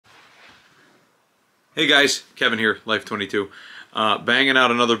Hey guys, Kevin here, Life22. Banging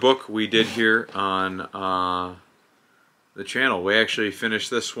out another book we did here on the channel. We actually finished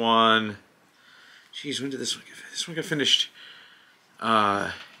this one. Jeez, when did this one get finished? This one got finished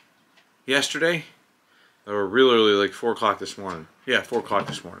yesterday, or really early, like 4 o'clock this morning. Yeah, 4 o'clock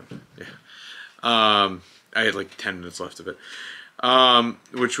this morning. Yeah. I had like 10 minutes left of it,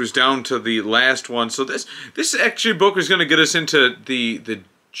 which was down to the last one. So this actually book is going to get us into the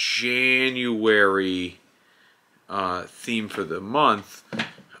January theme for the month.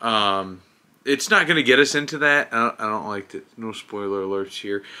 It's not going to get us into that. I don't like to, no spoiler alerts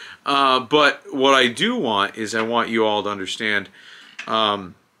here. But what I do want is I want you all to understand,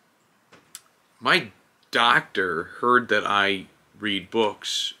 my doctor heard that I read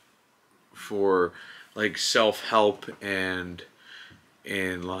books for like self-help and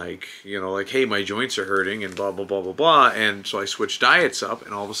like, you know, like, hey, my joints are hurting and blah, blah, blah, blah, blah. And so I switched diets up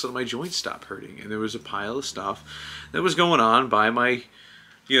and all of a sudden my joints stopped hurting. And there was a pile of stuff that was going on by my,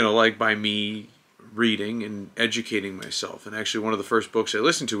 you know, like by me reading and educating myself. And actually one of the first books I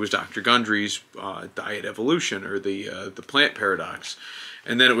listened to was Dr. Gundry's Diet Evolution, or the Plant Paradox.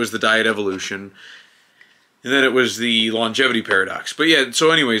 And then it was the Diet Evolution. And then it was the Longevity Paradox. But yeah, so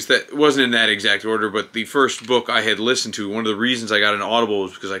anyways, that wasn't in that exact order, but the first book I had listened to, one of the reasons I got an Audible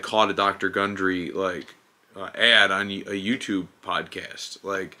was because I caught a Dr. Gundry, like, ad on a YouTube podcast.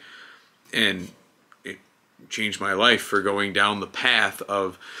 Like, and it changed my life for going down the path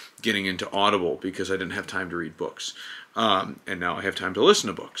of getting into Audible, because I didn't have time to read books. And now I have time to listen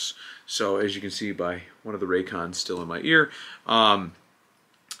to books. So, as you can see by one of the Raycons still in my ear,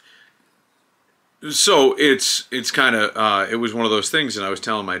 so it's kind of it was one of those things, and I was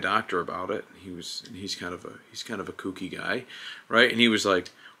telling my doctor about it. He's kind of a kooky guy, right? And he was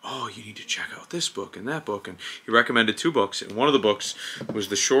like, "Oh, you need to check out this book and that book." And he recommended 2 books, and one of the books was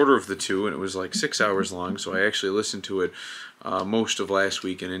the shorter of the 2, and it was like 6 hours long. So I actually listened to it most of last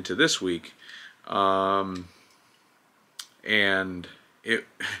week and into this week, and it.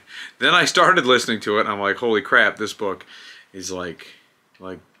 Then I started listening to it, and I'm like, "Holy crap! This book is like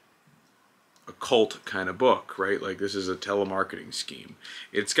a cult kind of book, right? Like, this is a telemarketing scheme.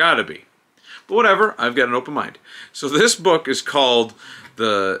 It's got to be." But whatever, I've got an open mind. So this book is called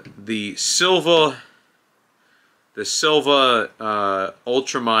the Silva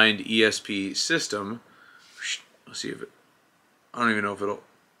UltraMind ESP system. Let's see if it, I don't even know if it'll,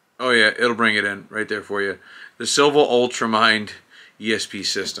 oh yeah, it'll bring it in right there for you. The Silva UltraMind ESP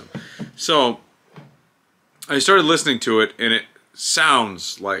system. So I started listening to it, and it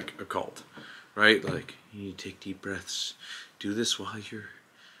sounds like a cult. Right, like, you need to take deep breaths. Do this while you're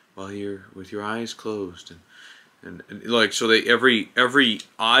with your eyes closed, and like, so they every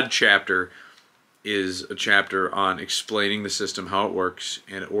odd chapter is a chapter on explaining the system, how it works,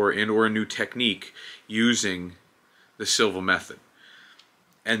 or a new technique using the Silva method.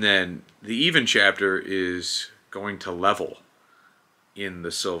 And then the even chapter is going to level in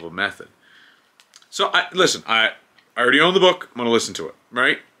the Silva method. So listen, I already own the book. I'm going to listen to it,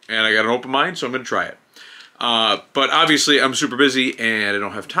 right? And I got an open mind, so I'm going to try it. But obviously, I'm super busy, and I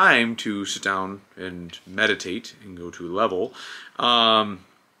don't have time to sit down and meditate and go to a level. So I'm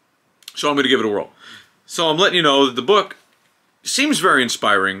going to give it a whirl. So I'm letting you know that the book seems very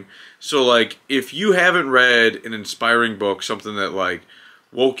inspiring. So, like, if you haven't read an inspiring book, something that, like,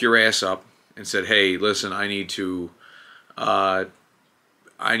 woke your ass up and said, "Hey, listen, I need to do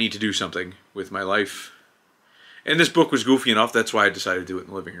something with my life." And this book was goofy enough, that's why I decided to do it in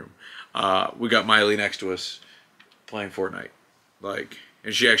the living room. We got Miley next to us playing Fortnite. Like,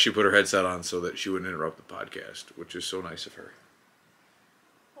 and she actually put her headset on so that she wouldn't interrupt the podcast, which is so nice of her.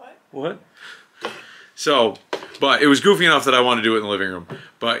 What? So, but it was goofy enough that I wanted to do it in the living room.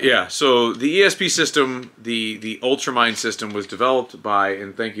 But yeah, so the ESP system, the UltraMind system, was developed by,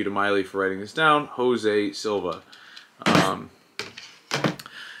 and thank you to Miley for writing this down, Jose Silva. And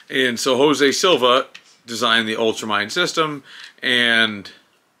so Jose Silva designed the UltraMind system, and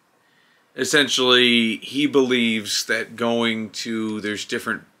essentially he believes that there's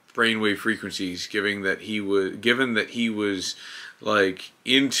different brainwave frequencies, given that he was like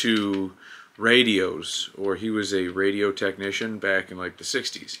into radios, or he was a radio technician back in like the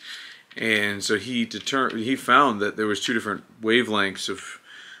 60s. And so he found that there was 2 different wavelengths of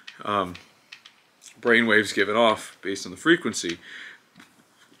brainwaves given off based on the frequency.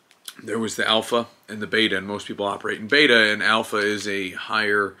 There was the alpha and the beta, and most people operate in beta, and alpha is a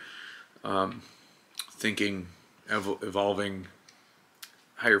higher thinking, evolving,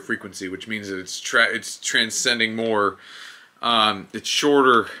 higher frequency, which means that it's transcending more. It's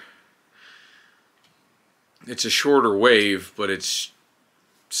shorter. It's a shorter wave, but it's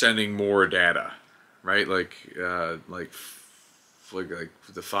sending more data. right? Like the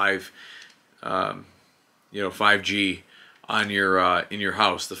 5G on your in your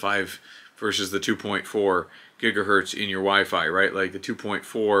house, the 5 versus the 2.4 gigahertz in your Wi-Fi, right? Like the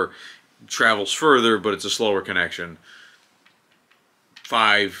 2.4 travels further, but it's a slower connection.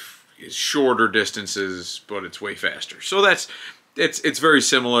 5 is shorter distances, but it's way faster. So it's very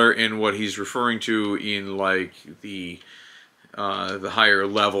similar in what he's referring to in like the higher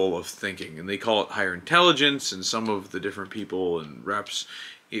level of thinking, and they call it higher intelligence. And some of the different people and reps,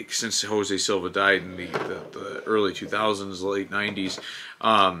 since Jose Silva died in the early 2000s, late 90s,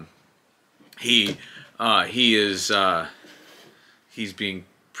 he's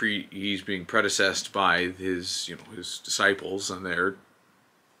being predecessed by his his disciples, and they're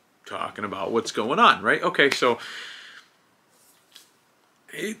talking about what's going on, right? Okay, so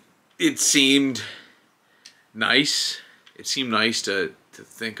it seemed nice. It seemed nice to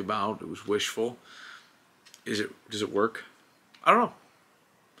think about. It was wishful. Does it work? I don't know.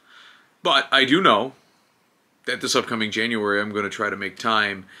 But I do know that this upcoming January I'm going to try to make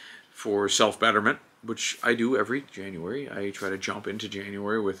time for self-betterment, which I do every January. I try to jump into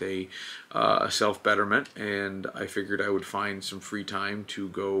January with a self-betterment, and I figured I would find some free time to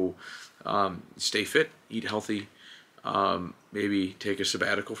go stay fit, eat healthy, maybe take a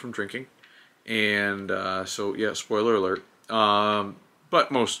sabbatical from drinking. And so, yeah, spoiler alert. But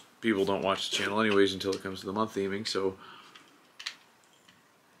most people don't watch the channel anyways until it comes to the month theming, so...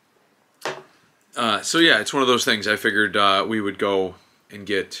 So yeah, it's one of those things. I figured we would go and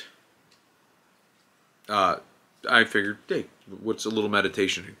get... I figured, hey, what's a little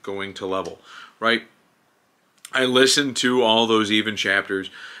meditation? Going to level, right? I listened to all those even chapters,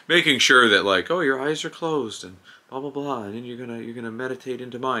 making sure that, like, oh, your eyes are closed and blah blah blah, and then you're gonna meditate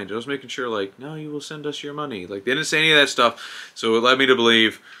into mind. I was making sure, like, no, you will send us your money. Like, they didn't say any of that stuff, so it led me to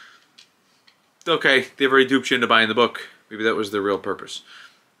believe, okay, they've already duped you into buying the book. Maybe that was their real purpose,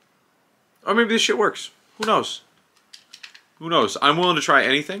 or maybe this shit works. Who knows? Who knows? I'm willing to try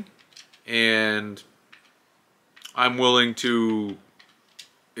anything, and I'm willing to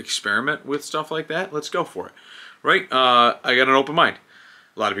experiment with stuff like that. Let's go for it, right? I got an open mind.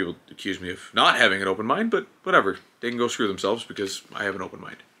 A lot of people accuse me of not having an open mind, but whatever. They can go screw themselves because I have an open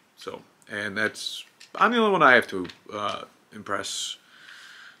mind. So, and I'm the only one I have to impress.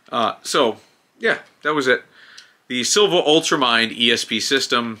 So, yeah, that was it. The Silva UltraMind ESP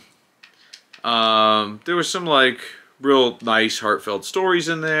system. There was some, like, real nice, heartfelt stories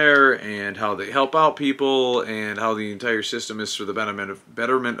in there, and how they help out people, and how the entire system is for the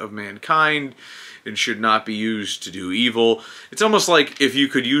betterment of mankind, and should not be used to do evil. It's almost like if you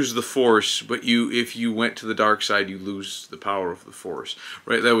could use the Force, but if you went to the dark side, you lose the power of the Force,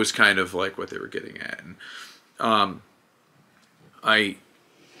 right? That was kind of like what they were getting at. And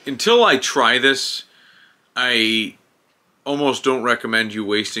until I try this, I almost don't recommend you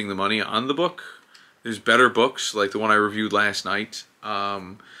wasting the money on the book. There's better books, like the one I reviewed last night,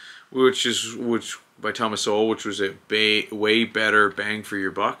 which by Thomas Sowell, which was a way better bang for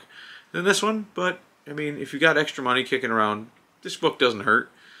your buck than this one. But I mean, if you got extra money kicking around, this book doesn't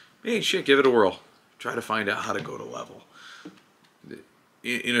hurt. Hey, shit, give it a whirl. Try to find out how to go to level.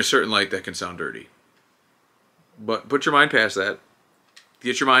 In a certain light, that can sound dirty, but put your mind past that.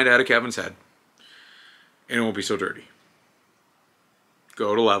 Get your mind out of Kevin's head, and it won't be so dirty.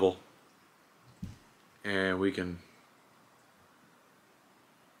 Go to level. And we can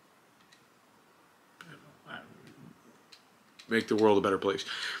make the world a better place.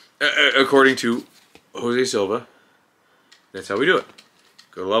 According to Jose Silva, that's how we do it.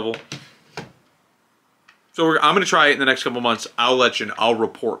 Go to level. So I'm going to try it in the next couple months. I'll let you know. I'll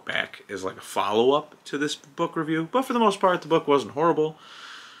report back as like a follow-up to this book review. But for the most part, the book wasn't horrible.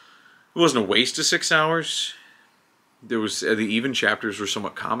 It wasn't a waste of 6 hours. There was the even chapters were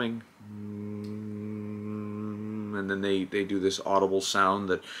somewhat calming. And then they do this audible sound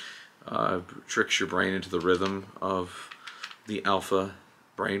that tricks your brain into the rhythm of the alpha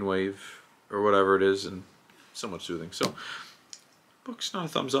brainwave or whatever it is, and somewhat soothing. So, book's not a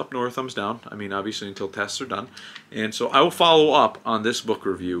thumbs up nor a thumbs down. I mean, obviously until tests are done. And so I will follow up on this book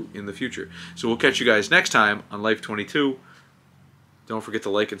review in the future. So we'll catch you guys next time on Life22. Don't forget to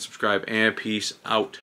like and subscribe, and peace out.